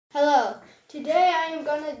Today I am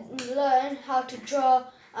going to learn how to draw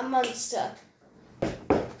a monster.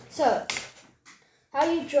 So,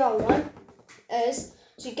 how you draw one is,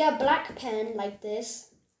 so you get a black pen like this.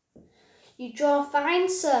 You draw a fine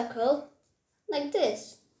circle like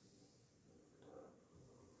this.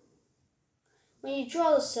 When you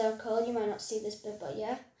draw the circle, you might not see this bit, but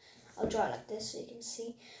yeah, I'll draw it like this so you can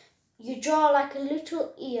see. You draw like a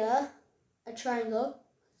little ear, a triangle,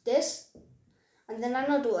 this, and then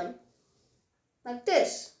another one, like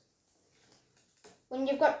this. When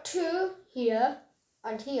you've got two here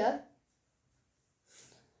and here,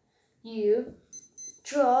 you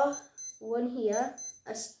draw one here,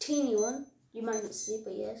 a teeny one. You might not see,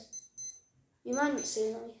 but yes. You might not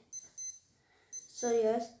see them. So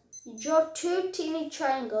yes, you draw two teeny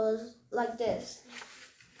triangles like this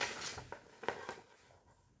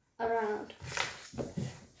around.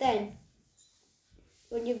 Then,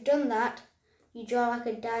 when you've done that, you draw like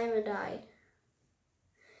a diamond eye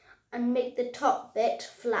and make the top bit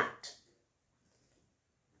flat.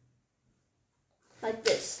 Like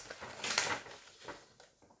this.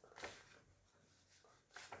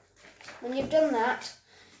 When you've done that,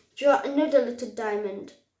 draw another little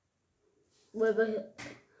diamond with a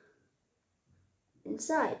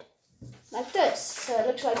inside, like this, so it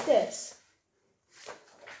looks like this.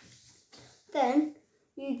 Then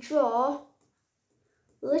you draw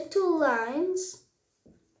little lines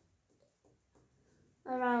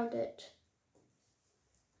around it.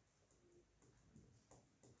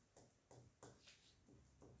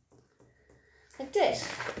 Like this.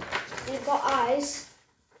 You've got eyes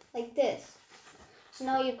like this. So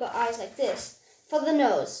now you've got eyes like this. For the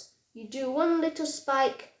nose, you do one little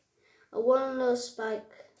spike and one little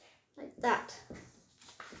spike like that.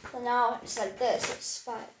 So now it's like this, it's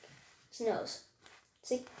spike, it's nose.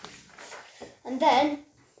 See? And then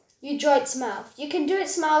you draw its mouth. You can do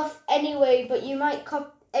its mouth any way, but you might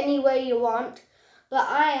copy any way you want. But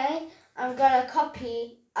I'm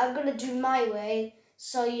gonna do my way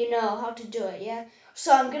so you know how to do it, yeah?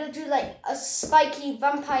 So I'm gonna do like a spiky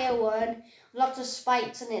vampire one, lots of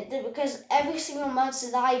spikes in it, because every single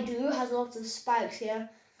monster that I do has lots of spikes, yeah?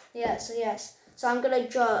 Yeah, so yes. So I'm gonna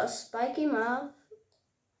draw a spiky mouth.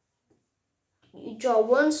 You draw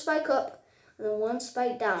one spike up and then one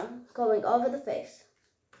spike down, going over the face.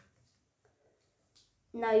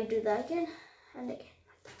 Now you do that again and again.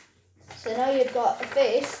 So now you've got a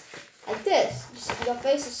face like this. Your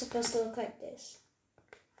face is supposed to look like this.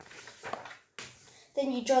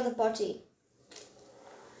 Then you draw the body.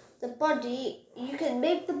 The body, you can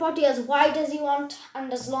make the body as wide as you want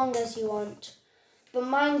and as long as you want. But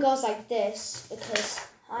mine goes like this because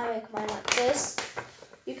I make mine like this.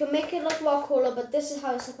 You can make it look more cooler, but this is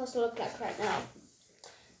how it's supposed to look like right now.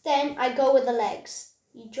 Then I go with the legs.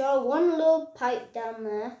 You draw one little pipe down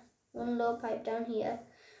there, one little pipe down here.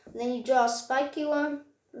 And then you draw a spiky one,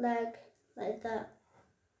 leg, like that.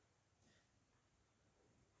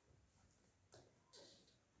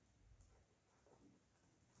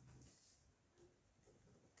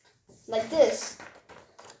 Like this.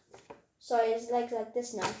 Sorry, his legs like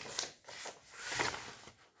this now.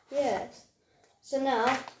 Yes. So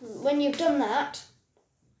now, when you've done that,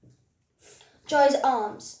 draw his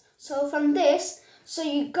arms. So from this, so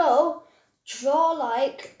you go, draw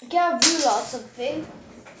like, get a ruler or something.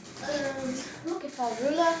 Looking for a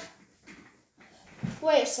ruler.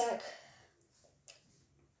 Wait a sec.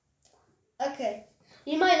 Okay.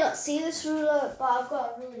 You might not see this ruler, but I've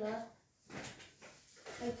got a ruler.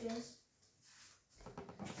 Like this.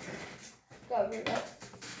 Got a ruler.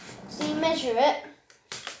 So you measure it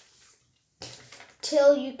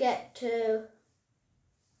till you get to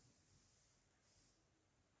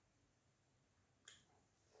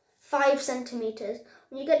 5 centimeters.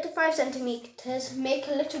 When you get to 5 centimeters, make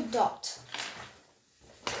a little dot.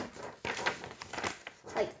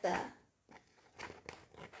 Like that.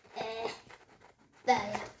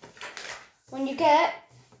 There. When you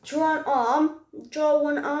draw an arm, draw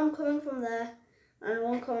one arm coming from there and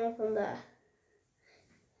one coming from there.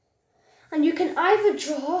 And you can either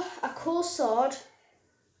draw a cool sword,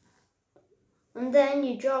 and then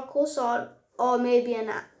you draw a cool sword, or maybe an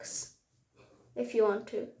axe, if you want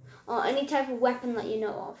to, or any type of weapon that you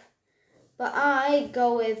know of. But I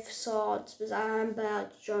go with swords because I'm better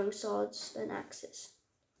at drawing swords than axes.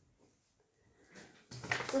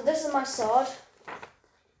 So this is my sword.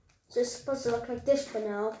 So it's supposed to look like this for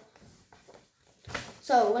now.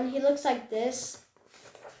 So when he looks like this,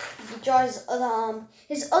 he draws his other arm.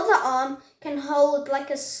 His other arm can hold like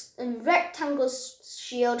a rectangle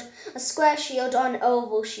shield, a square shield, or an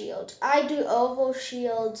oval shield. I do oval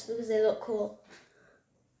shields because they look cool.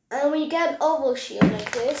 And when you get an oval shield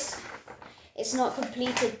like this, It's not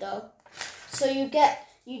completed though. So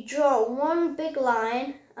you draw one big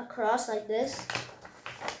line across like this.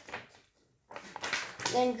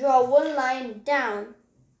 Then draw one line down.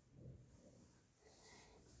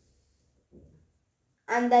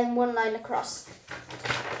 And then one line across.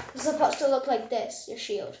 It's supposed to look like this, your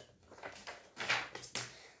shield.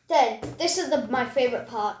 Then, this is my favorite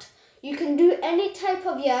part. You can do any type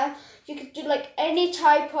of, you can do like any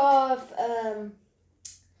type of,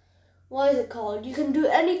 what is it called? You can do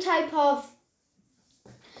any type of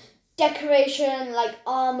decoration, like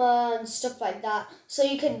armor and stuff like that. So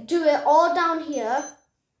you can do it all down here.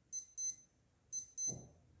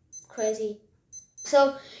 Crazy.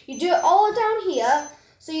 So you do it all down here.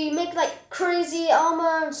 So you make like crazy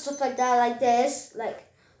armor and stuff like that, like this. Like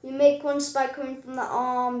you make one spike coming from the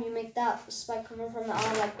arm, you make that spike coming from the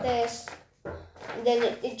arm like this. And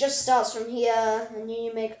then it just starts from here, and then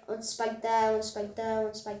you make one spike there, one spike there,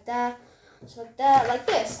 one spike there, one spike there, like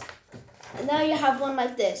this. And now you have one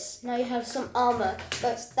like this. Now you have some armor,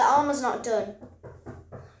 but the armor's not done.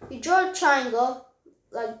 You draw a triangle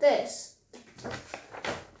like this.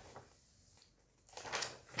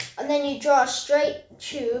 And then you draw a straight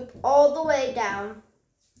tube all the way down,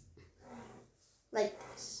 like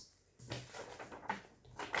this.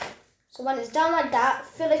 So when it's down like that,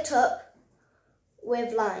 fill it up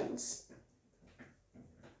with lines.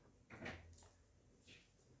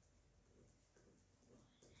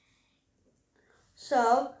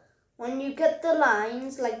 So when you get the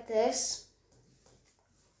lines like this,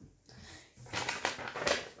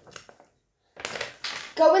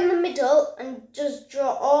 go in the middle and just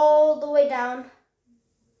draw all the way down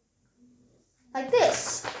like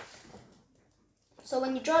this. So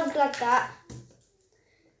when you draw it like that,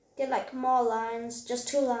 get like more lines, just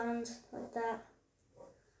 2 lines like that.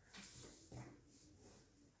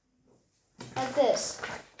 Like this.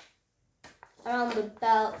 Around the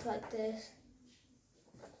belt like this.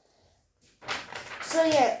 So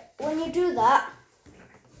yeah, when you do that,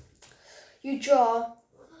 you draw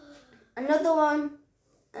another one,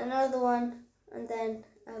 and then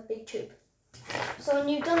a big tube. So when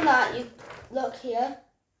you've done that, you look here,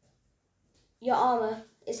 your armor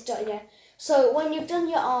is done, yeah. So when you've done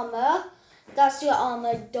your armor, that's your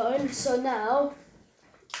armor done. So now,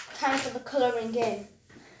 time for the colouring in.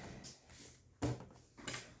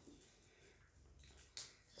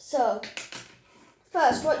 So,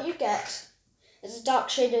 first what you get is a dark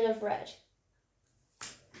shaded of red.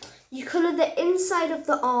 You colour the inside of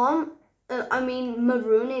the arm,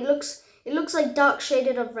 maroon. It looks like dark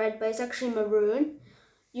shaded of red, but it's actually maroon.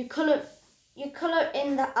 You colour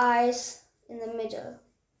in the eyes in the middle.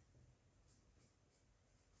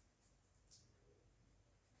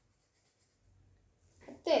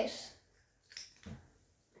 Like this.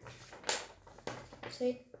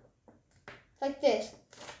 See? Like this.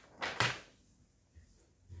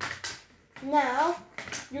 Now,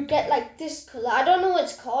 you get like this colour. I don't know what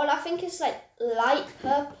it's called. I think it's like light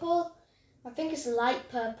purple. I think it's light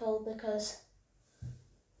purple because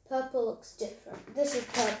purple looks different. This is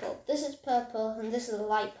purple, and this is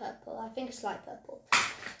light purple. I think it's light purple.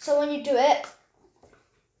 So when you do it,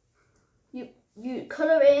 you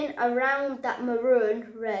colour in around that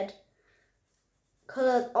maroon red.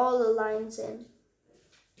 Colour all the lines in.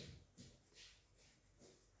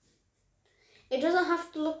 It doesn't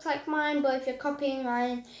have to look like mine, but if you're copying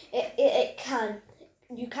mine, it can.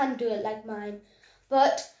 You can do it like mine.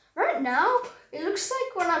 But right now, it looks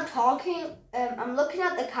like when I'm talking, I'm looking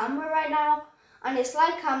at the camera right now, and it's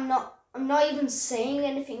like I'm not even saying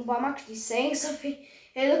anything, but I'm actually saying something.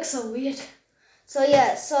 It looks so weird. So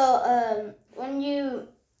yeah,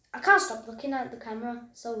 I can't stop looking at the camera.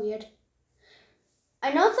 So weird.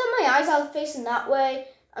 I know that my eyes are facing that way.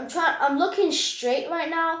 I'm looking straight right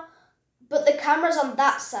now. But the camera's on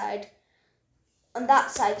that side.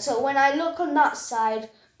 So when I look on that side,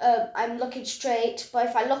 I'm looking straight. But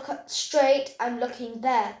if I look straight, I'm looking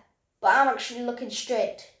there. But I'm actually looking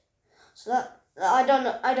straight. So that I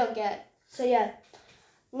don't get. So yeah.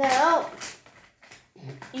 Now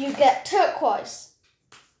you get turquoise.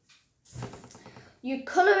 You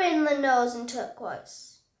colour in the nose in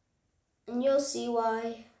turquoise, and you'll see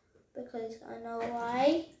why. Because I know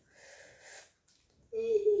why.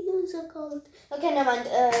 So cold. Okay, never mind.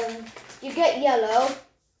 You get yellow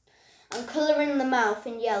and colour in the mouth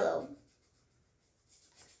in yellow.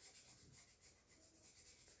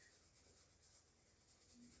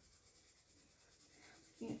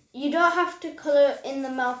 You don't have to colour in the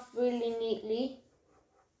mouth really neatly.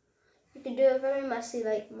 You can do it very messy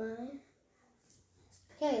like mine.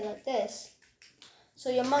 Okay, like this. So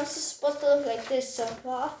your monster's supposed to look like this so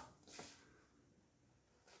far.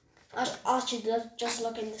 Archie, just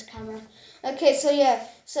look in this camera. Okay, so yeah,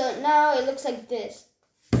 so now it looks like this.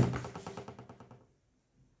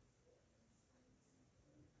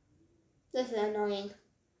 This is annoying.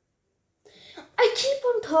 I keep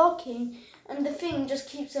on talking and the thing just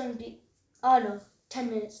keeps on oh no, 10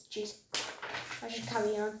 minutes, jeez. I should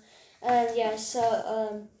carry on. Yeah,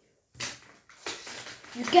 so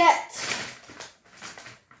you get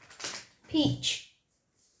peach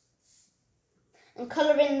and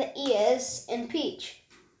colour in the ears in peach.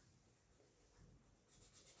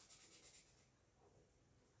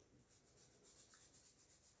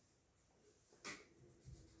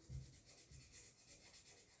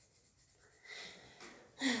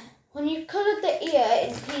 When you colour the ear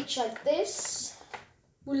in peach like this,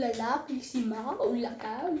 ooh la la, pissima, ooh la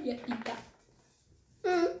la, ooh la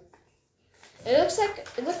la.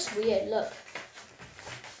 It looks weird, look.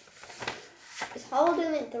 It's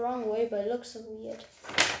holding it the wrong way, but it looks so weird.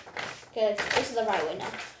 Okay, this is the right way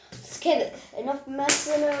now. Just kidding, enough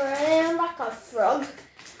messing around like a frog.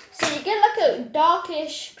 So you get like a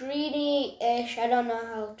darkish, greeny-ish, I don't know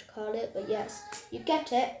how to call it, but yes, you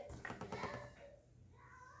get it.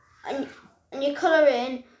 And you colour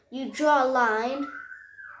in, you draw a line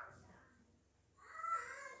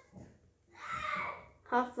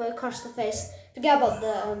halfway across the face. Forget about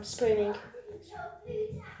the screaming.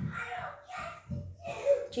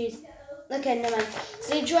 Jeez. Okay, never mind.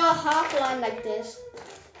 So you draw a half line like this,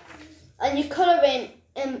 and you colour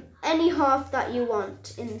in any half that you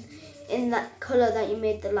want in that colour that you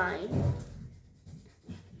made the line.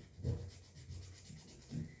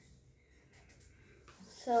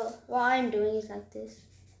 So what I'm doing is like this.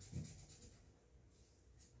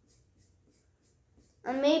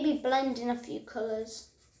 And maybe blend in a few colours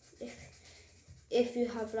if you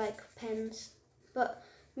have like pens. But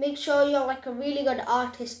make sure you're like a really good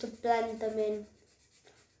artist to blend them in.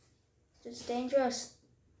 It's dangerous.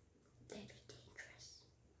 Very dangerous.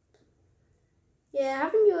 Yeah,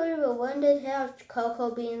 haven't you ever wondered how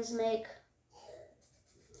cocoa beans make?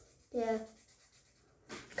 Yeah.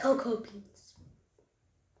 Cocoa beans.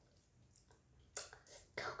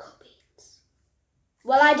 Cocoa beans.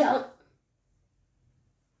 Well, I don't.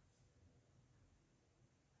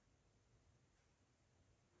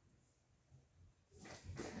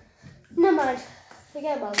 Never mind.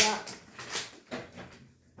 Forget about that.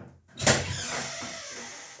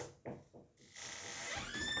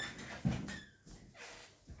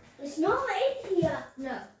 It's not in here.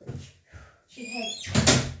 No. She hates.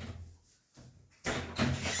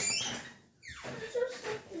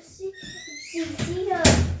 See her.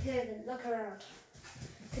 Here then, look around.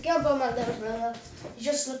 Forget about my little brother. He's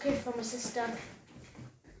just looking for my sister.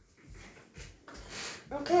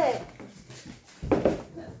 Okay.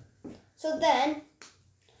 So then,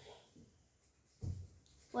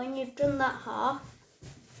 when you've done that half,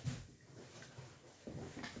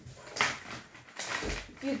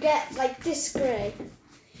 you get like this grey.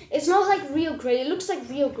 It's not like real grey, it looks like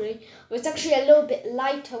real grey, but it's actually a little bit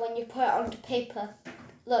lighter when you put it onto paper.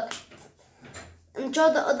 Look, and draw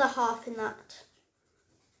the other half in that.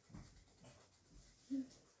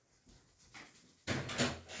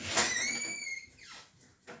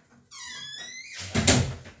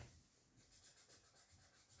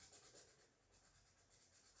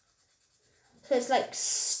 So it's like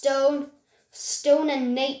stone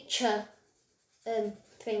and nature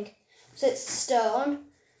thing. So it's stone.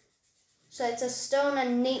 So it's a stone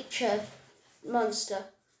and nature monster.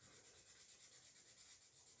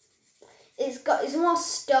 It's more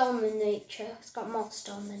stone than nature. It's got more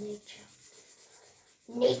stone than nature.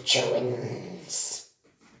 Nature wins.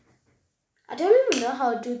 I don't even know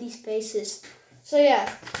how to do these faces. So yeah,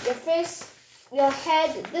 your face, your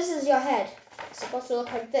head, this is your head. It's supposed to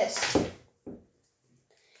look like this.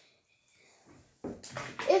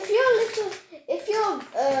 If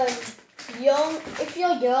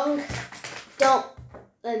you're young,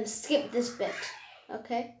 don't skip this bit,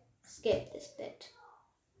 okay? Skip this bit.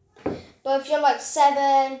 But if you're like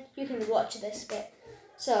 7, you can watch this bit.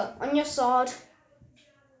 So on your sword,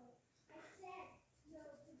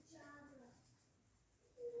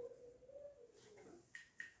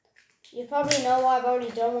 you probably know what I've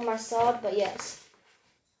already done with my sword, but yes,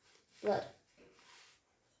 good.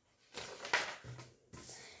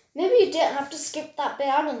 Maybe you didn't have to skip that bit,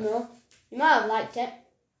 I don't know. You might have liked it.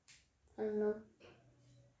 I don't know.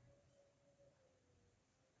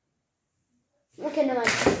 Okay, never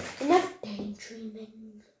mind. Enough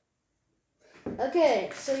daydreaming.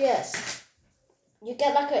 Okay, so yes. You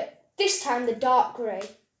get like this time the dark grey.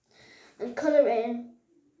 And colour in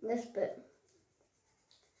this bit.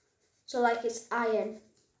 So like it's iron.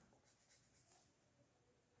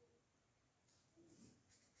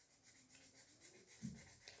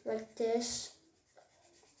 like this.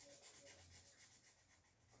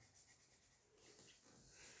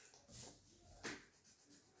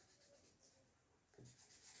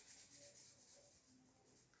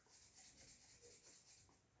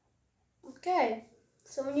 Okay,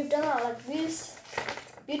 so when you've done that like this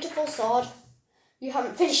beautiful sword, you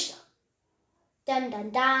haven't finished. Dun dun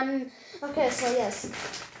dun. Okay, so yes,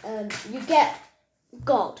 you get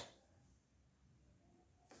gold.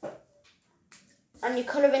 And you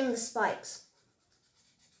colour in the spikes.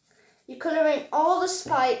 You colour in all the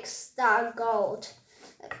spikes that are gold.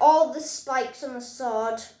 All the spikes on the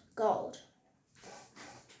sword, gold.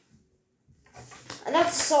 And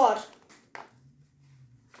that's the sword.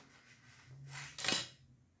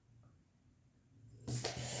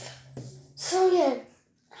 So yeah,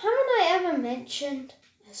 haven't I ever mentioned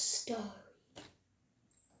a story?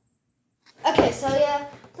 Okay, so yeah,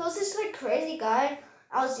 there was this like crazy guy.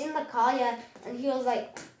 I was in the car, yeah, and he was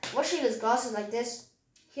like washing his glasses like this.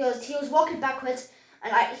 He was walking backwards,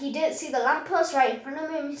 and he didn't see the lamppost right in front of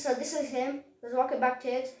him. So this is him. He was walking back to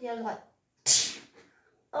it. He was like,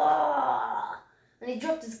 oh, and he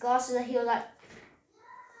dropped his glasses, and he was like,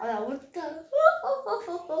 oh, what the?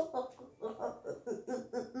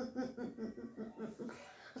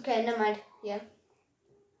 Okay, never mind. Yeah.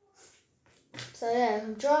 So yeah,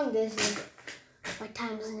 I'm drawing this, and my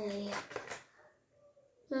time is nearly up.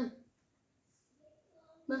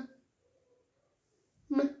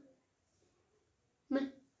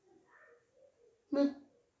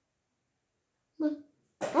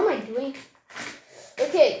 What am I doing?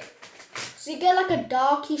 Okay, so you get like a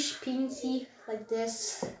darkish pinky like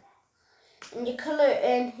this, and you colour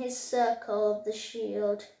in his circle of the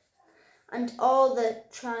shield and all the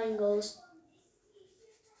triangles.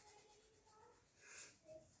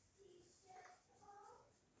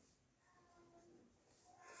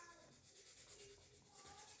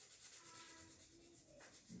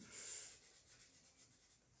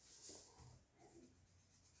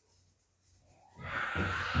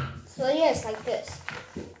 So yes, like this.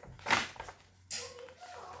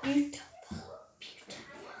 Beautiful.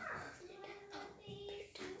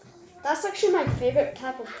 That's actually my favorite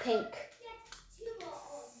type of pink.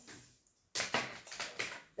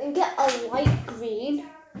 Then get a light green.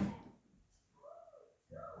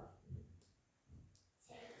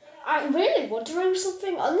 I'm really wondering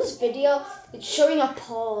something. On this video, it's showing a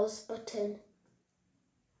pause button.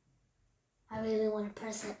 I really want to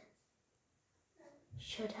press it.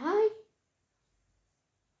 Should I?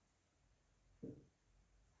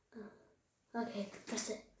 Okay, press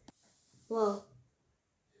it. Whoa.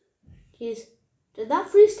 Jeez. Did that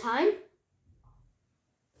freeze time?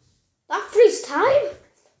 That freeze time?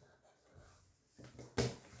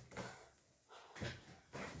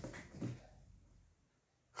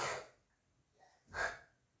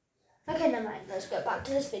 Okay, never mind. Let's go back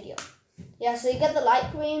to this video. Yeah, so you get the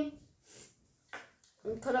light green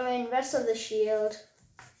and colour in the rest of the shield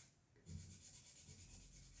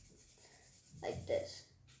like this.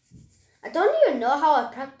 I don't even know how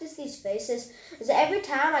I practice these faces. Is every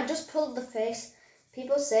time I just pull the face,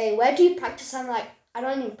 people say, "Where do you practice?" I'm like, I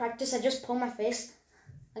don't even practice. I just pull my face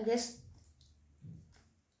like this.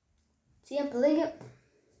 See, I'm pulling it.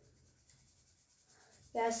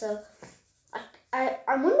 Yeah, so I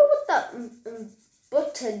wonder what that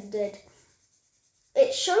button did.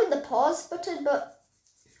 It showed the pause button, but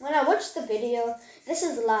when I watched the video, this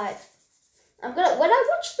is live. When I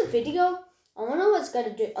watch the video, I wonder what's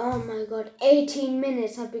gonna do. Oh my god, 18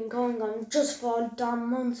 minutes I've been going on just for a damn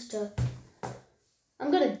monster.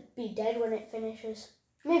 I'm gonna be dead when it finishes.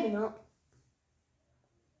 Maybe not.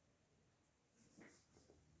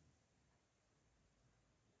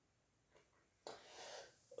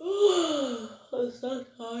 I'm so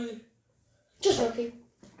tired. Just joking.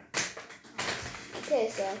 Okay,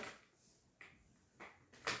 so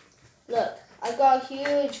look, I got a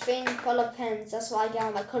huge thing full of pens. That's why I get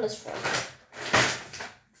all my colours from.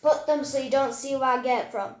 Put them so you don't see where I get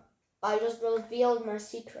it from. I just revealed my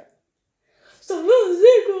secret. So no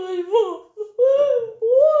secret anymore.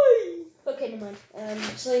 Why? Okay, never mind.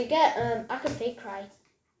 So you get I can fake cry.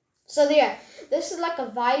 So yeah, this is like a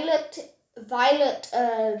violet.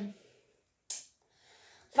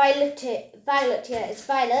 Yeah, it's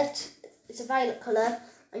violet. It's a violet colour,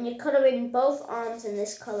 and you colour in both arms in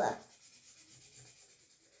this colour.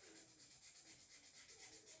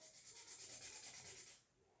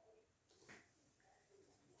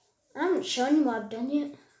 I haven't shown you what I've done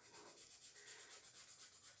yet.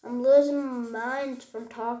 I'm losing my mind from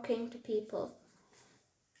talking to people.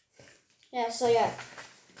 Yeah, so yeah.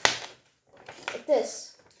 Like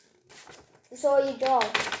this. That's all you draw.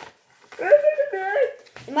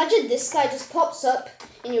 Imagine this guy just pops up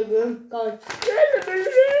in your room going.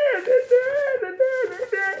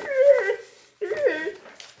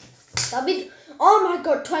 That'll be. Oh my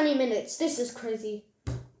god, 20 minutes. This is crazy.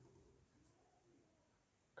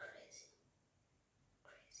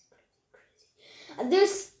 And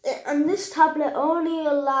this tablet only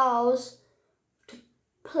allows to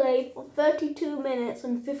play for 32 minutes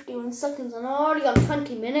and 51 seconds, and I'm already on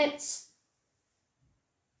 20 minutes.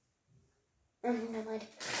 Never mind.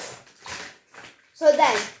 So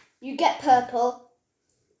then you get purple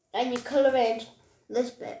and you colour in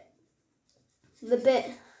this bit. The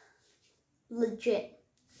bit legit.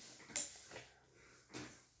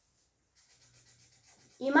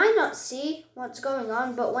 You might not see what's going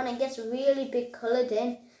on, but when it gets really big coloured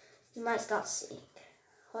in, you might start seeing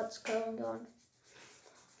what's going on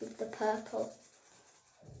with the purple.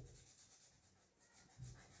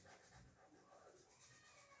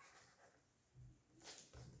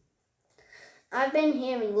 I've been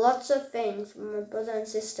hearing lots of things from my brother and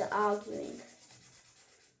sister arguing.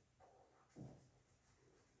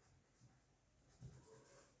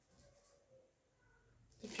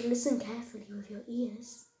 If you listen carefully with your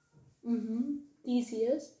ears, these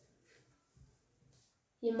ears,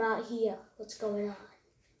 you might hear what's going on.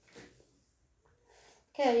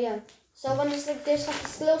 Okay, yeah. So when it's like this, like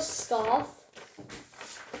this little scarf,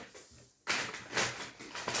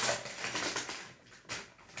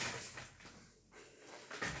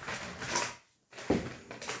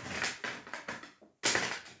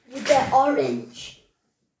 you get orange.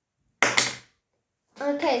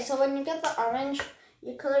 Okay, so when you get the orange,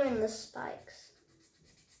 you colour in the spikes.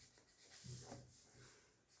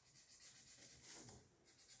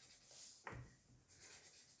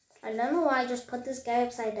 I don't know why I just put this guy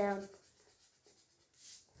upside down.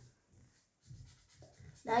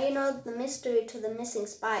 Now you know the mystery to the missing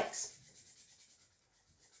spikes.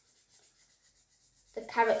 The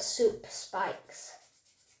carrot soup spikes.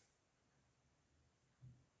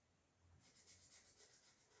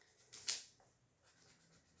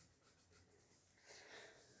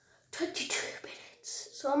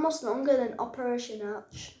 It's almost longer than Operation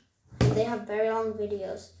Arch. They have very long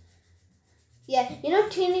videos. Yeah, you know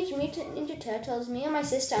Teenage Mutant Ninja Turtles? Me and my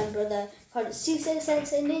sister and brother called it Cesar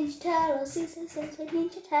Sensei Ninja Turtles, Cesar Sensei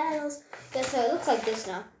Ninja Turtles. Yeah, so it looks like this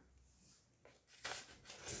now.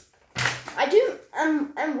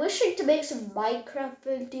 I'm wishing to make some Minecraft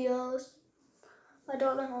videos. I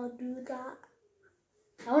don't know how to do that.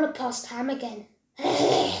 I want to pause time again.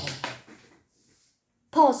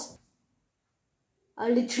 Pause. I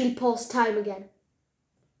literally paused time again.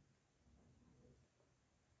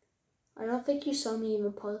 I don't think you saw me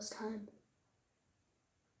even pause time.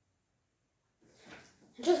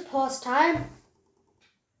 I just paused time.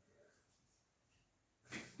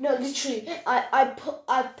 No, literally,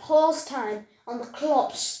 I paused time and the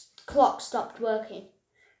clock stopped working.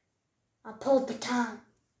 I pulled the time.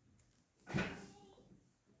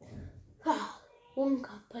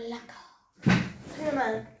 Wonka palaka. Come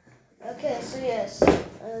on. Okay, so yes.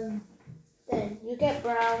 Then you get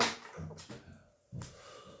brown.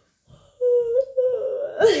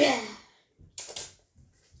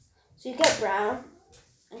 So you get brown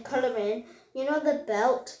and colour in. You know the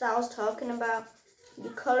belt that I was talking about? You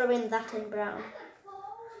colour in that in brown.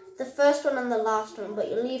 The first one and the last one, but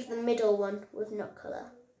you leave the middle one with no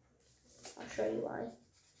colour. I'll show you why.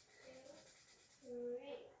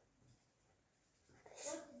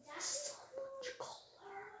 There's so much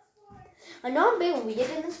colour. I know I'm being weird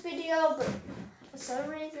in this video, but for some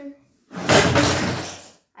reason,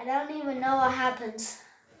 I don't even know what happened.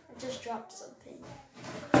 I just dropped something.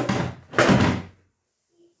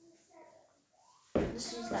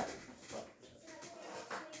 This is that foot.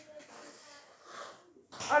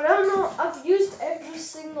 I don't know, I've used every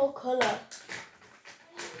single colour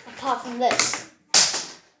apart from this.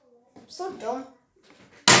 I'm so dumb.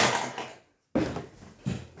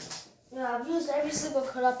 Yeah, I've used every single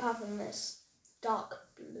colour apart from this. Dark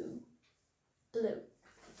blue. Blue.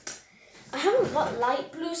 I haven't got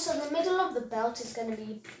light blue, so the middle of the belt is going to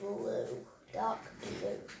be blue. Dark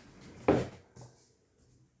blue.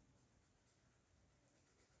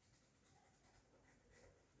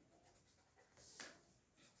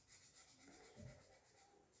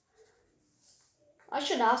 I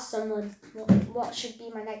should ask someone what should be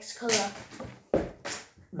my next colour.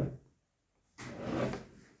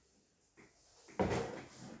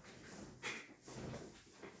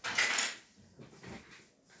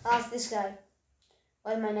 Ask this guy.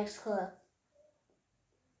 What is my next colour?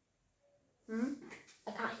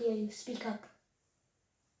 I can't hear you. Speak up.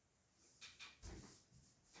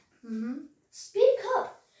 Speak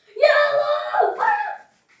up. Yellow!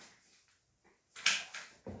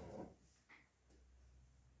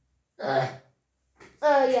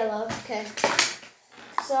 yellow. Okay.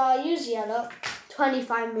 So I use yellow.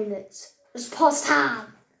 25 minutes. It's pause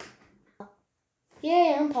time.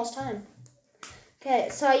 Yeah, I'm pause time. Okay,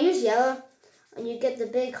 so I use yellow, and you get the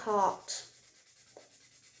big heart.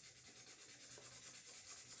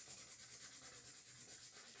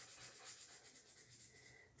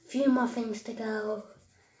 Few more things to go,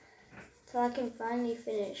 so I can finally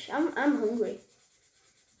finish. I'm hungry,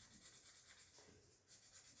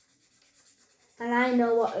 and I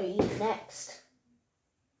know what to eat next.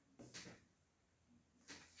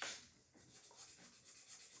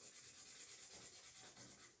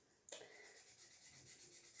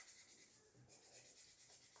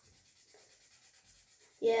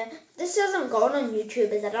 Yeah, this hasn't gone on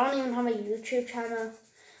YouTube, as I don't even have a YouTube channel.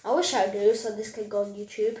 I wish I do, so this could go on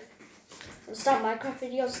YouTube. I'll start Minecraft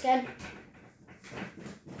videos again.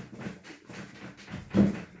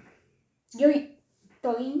 Yoink,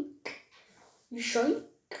 doink, yoink,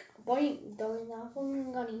 boink, doink,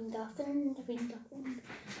 doink, doink, doink, doink.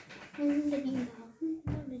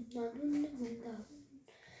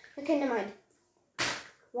 Okay, never mind.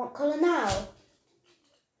 What colour now?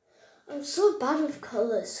 I'm so bad with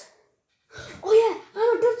colours. Oh yeah, I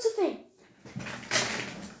have done something.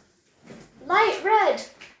 Light red.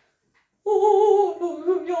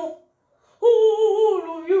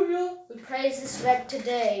 We praise this red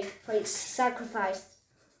today for its sacrifice.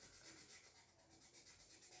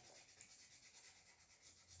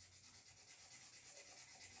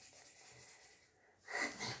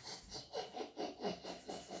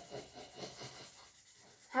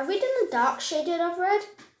 Have we done a dark shaded of red?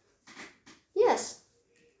 Yes.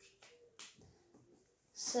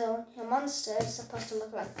 So your monster is supposed to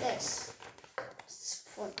look like this.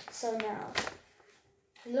 So now,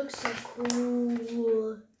 it looks so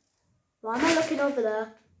cool. Why am I looking over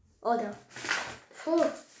there? Oh no. Phew,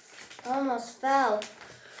 I almost fell.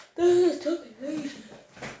 This is taking ages.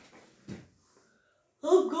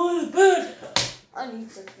 I'm going to bed. I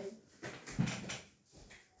need something.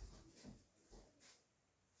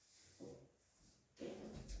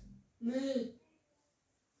 Me.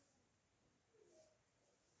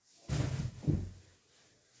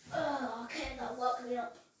 Oh, okay, that woke me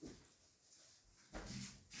up.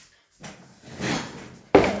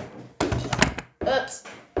 Oops.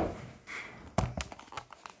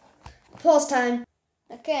 Pause time.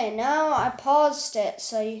 Okay, now I paused it,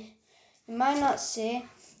 so you might not see,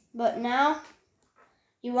 but now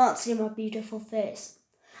you won't see my beautiful face.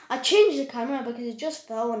 I changed the camera because it just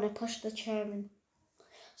fell when I pushed the chair in.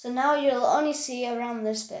 So now you'll only see around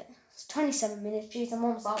this bit. It's 27 minutes. Jeez, I'm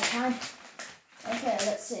almost out of time. Okay,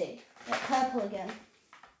 let's see. Get purple again.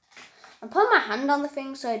 I'm putting my hand on the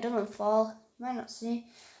thing so it doesn't fall. You might not see.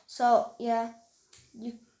 So yeah,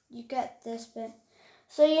 you get this bit.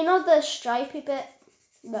 So you know the stripy bit,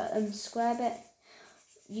 the square bit.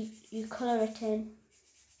 You colour it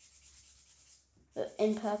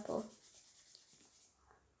in purple.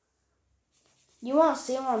 You won't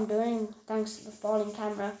see what I'm doing thanks to the falling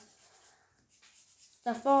camera.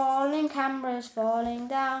 The falling camera is falling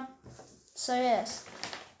down. So yes,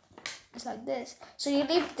 it's like this. So you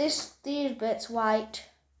leave these bits white.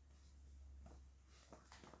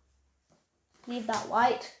 Leave that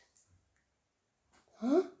white.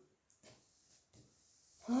 Huh?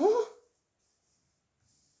 Huh?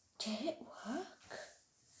 Did it work?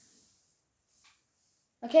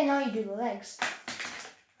 Okay, now you do the legs.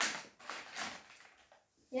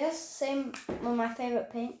 Yes, same with my favourite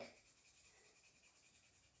pink.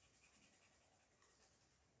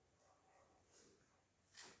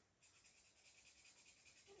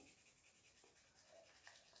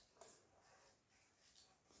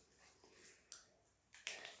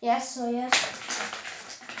 Yes, so yes,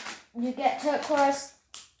 you get turquoise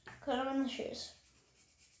colour in the shoes.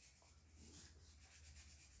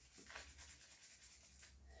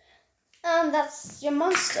 And that's your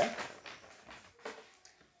monster.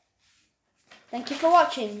 Thank you for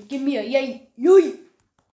watching. Give me a yay, yay.